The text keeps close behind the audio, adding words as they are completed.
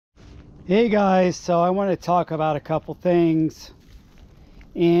Hey guys, so I want to talk about a couple things,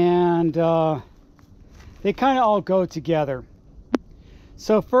 and they kind of all go together.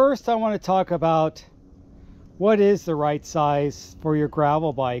 So first I want to talk about what is the right size for your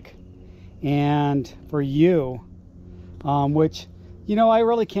gravel bike and for you, which, I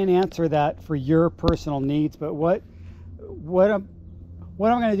really can't answer that for your personal needs, but what I'm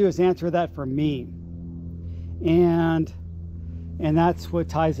going to do is answer that for me, and that's what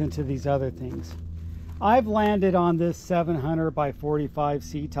ties into these other things. I've landed on this 700 by 45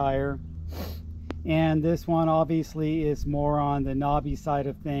 C tire, and this one obviously is more on the knobby side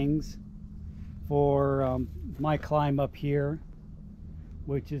of things for my climb up here,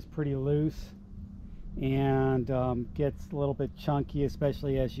 which is pretty loose and gets a little bit chunky,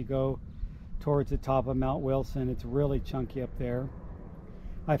 especially as you go towards the top of Mount Wilson. It's really chunky up there.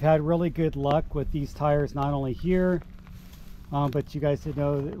 I've had really good luck with these tires, not only here, but you guys that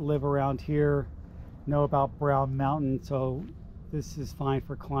know that live around here know about Brown Mountain, so this is fine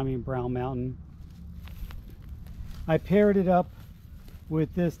for climbing Brown Mountain. I paired it up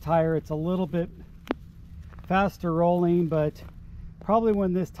with this tire. It's a little bit faster rolling, but probably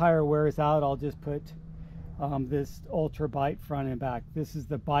when this tire wears out, I'll just put this Ultra Bite front and back. This is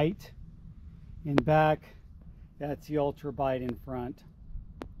the Bite in back, that's the Ultra Bite in front.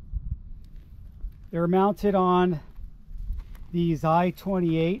 They're mounted on these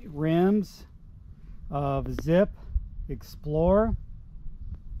I-28 rims of Zip Explore,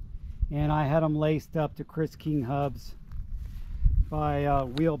 and I had them laced up to Chris King hubs by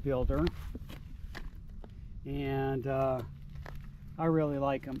Wheel Builder, and I really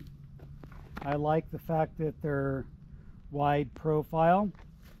like them. I like the fact that they're wide profile.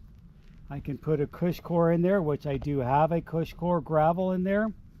 I can put a Cushcore in there, which I do have a Cushcore gravel in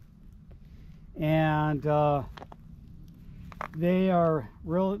there, and they're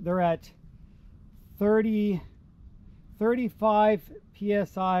at 35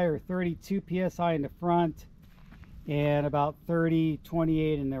 psi or 32 psi in the front and about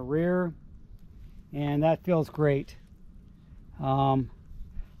 28 in the rear, and that feels great. I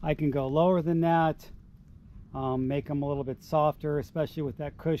can go lower than that, make them a little bit softer, especially with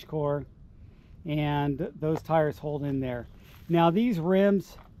that Cushcore, and those tires hold in there. Now these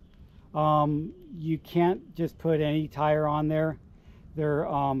rims, you can't just put any tire on there. They're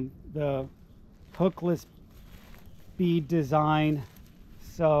the hookless bead design,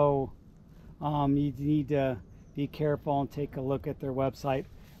 so you need to be careful and take a look at their website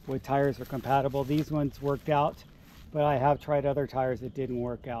what tires are compatible. These ones worked out, but I have tried other tires that didn't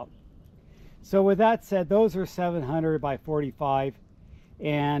work out. So with that said, those are 700 by 45,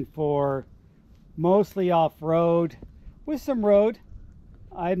 and for mostly off-road with some road.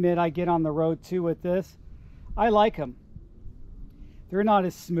 I admit I get on the road too with this. I like them. They're not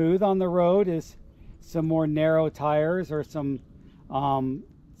as smooth on the road as some more narrow tires or some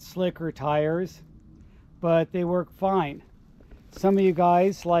slicker tires, but they work fine. Some of you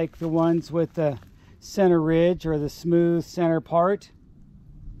guys like the ones with the center ridge or the smooth center part,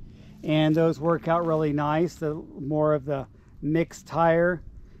 and those work out really nice. The more of the mixed tire,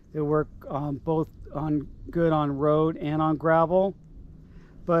 they work both good on road and on gravel.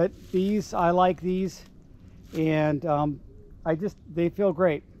 But these, I like these, and they feel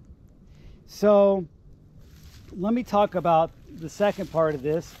great. So let me talk about the second part of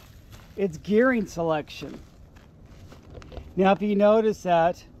this. It's gearing selection. Now, if you notice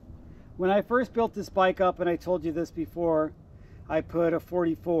that when I first built this bike up, and I told you this before, I put a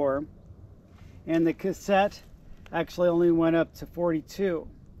 44, and the cassette actually only went up to 42.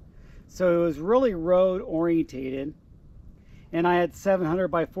 So it was really road orientated. And I had 700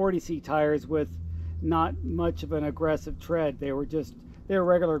 by 40C tires with not much of an aggressive tread. They were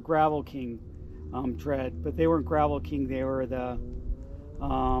regular Gravel King tread, but they weren't Gravel King, they were the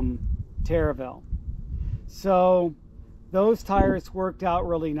Terravel. So those tires worked out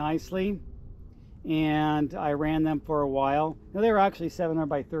really nicely, and I ran them for a while. Now, they were actually 700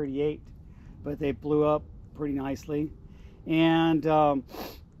 by 38, but they blew up pretty nicely. And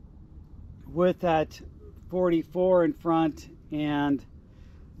with that 44 in front and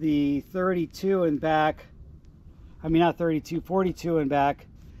the 32 in back, I mean not 32, 42 in back,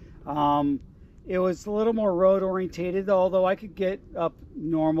 it was a little more road orientated, although I could get up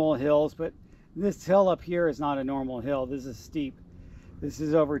normal hills, but this hill up here is not a normal hill. This is steep. This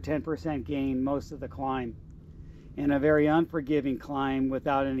is over 10% gain most of the climb, and a very unforgiving climb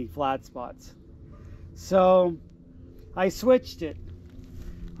without any flat spots. So I switched it.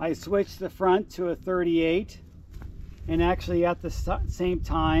 I switched the front to a 38, and actually at the same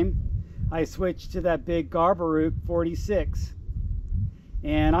time I switched to that big Garbaruk 46.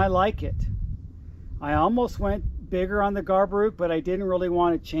 and I like it. I almost went bigger on the Garbrook, but I didn't really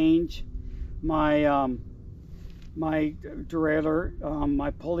want to change my my derailleur,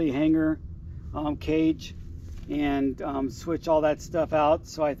 my pulley hanger cage, and switch all that stuff out.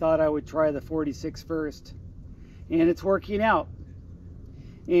 So I thought I would try the 46 first, and it's working out,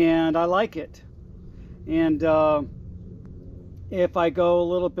 and I like it. And if I go a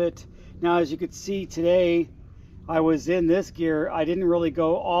little bit now, as you could see today, I was in this gear. I didn't really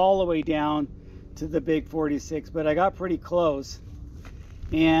go all the way down to the big 46, but I got pretty close.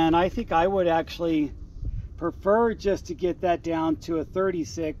 And I think I would actually prefer just to get that down to a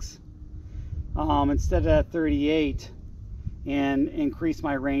 36 instead of that 38, and increase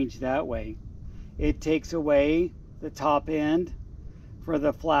my range that way. It takes away the top end for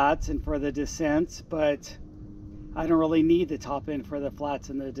the flats and for the descents, but I don't really need the top end for the flats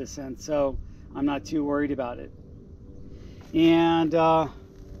and the descents, so I'm not too worried about it. And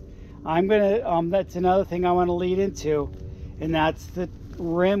I'm gonna that's another thing I want to lead into, and that's the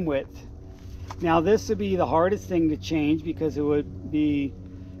rim width. Now this would be the hardest thing to change, because it would be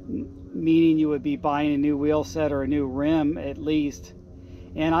meaning you would be buying a new wheel set or a new rim at least.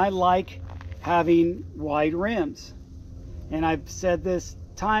 And I like having wide rims, and I've said this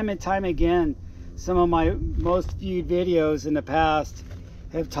time and time again. Some of my most viewed videos in the past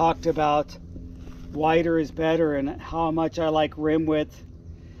have talked about wider is better, and how much I like rim width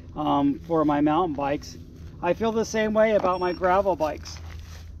for my mountain bikes. I feel the same way about my gravel bikes.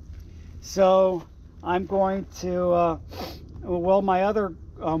 So I'm going to, well, my other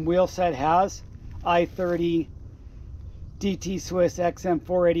wheel set has I-30 DT Swiss XM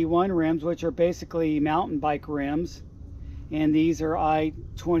 481 rims, which are basically mountain bike rims, and these are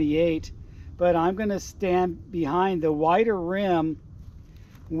I-28. But I'm going to stand behind the wider rim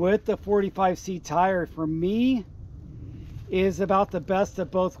with the 45C tire. For me, is about the best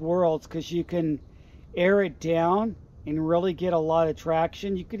of both worlds, because you can air it down and really get a lot of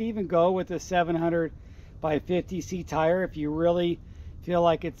traction. You could even go with a 700 by 50C tire if you really feel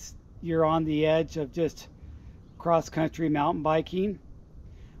like you're on the edge of just cross-country mountain biking,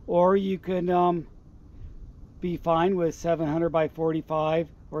 or you can be fine with 700 by 45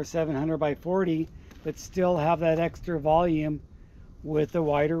 or 700 by 40, but still have that extra volume with the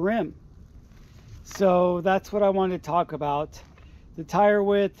wider rim. So that's what I wanted to talk about: the tire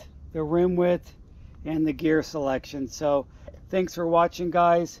width, the rim width, and the gear selection. So thanks for watching,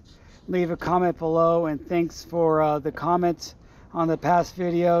 guys. Leave a comment below, and thanks for the comments on the past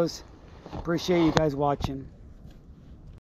videos. Appreciate you guys watching.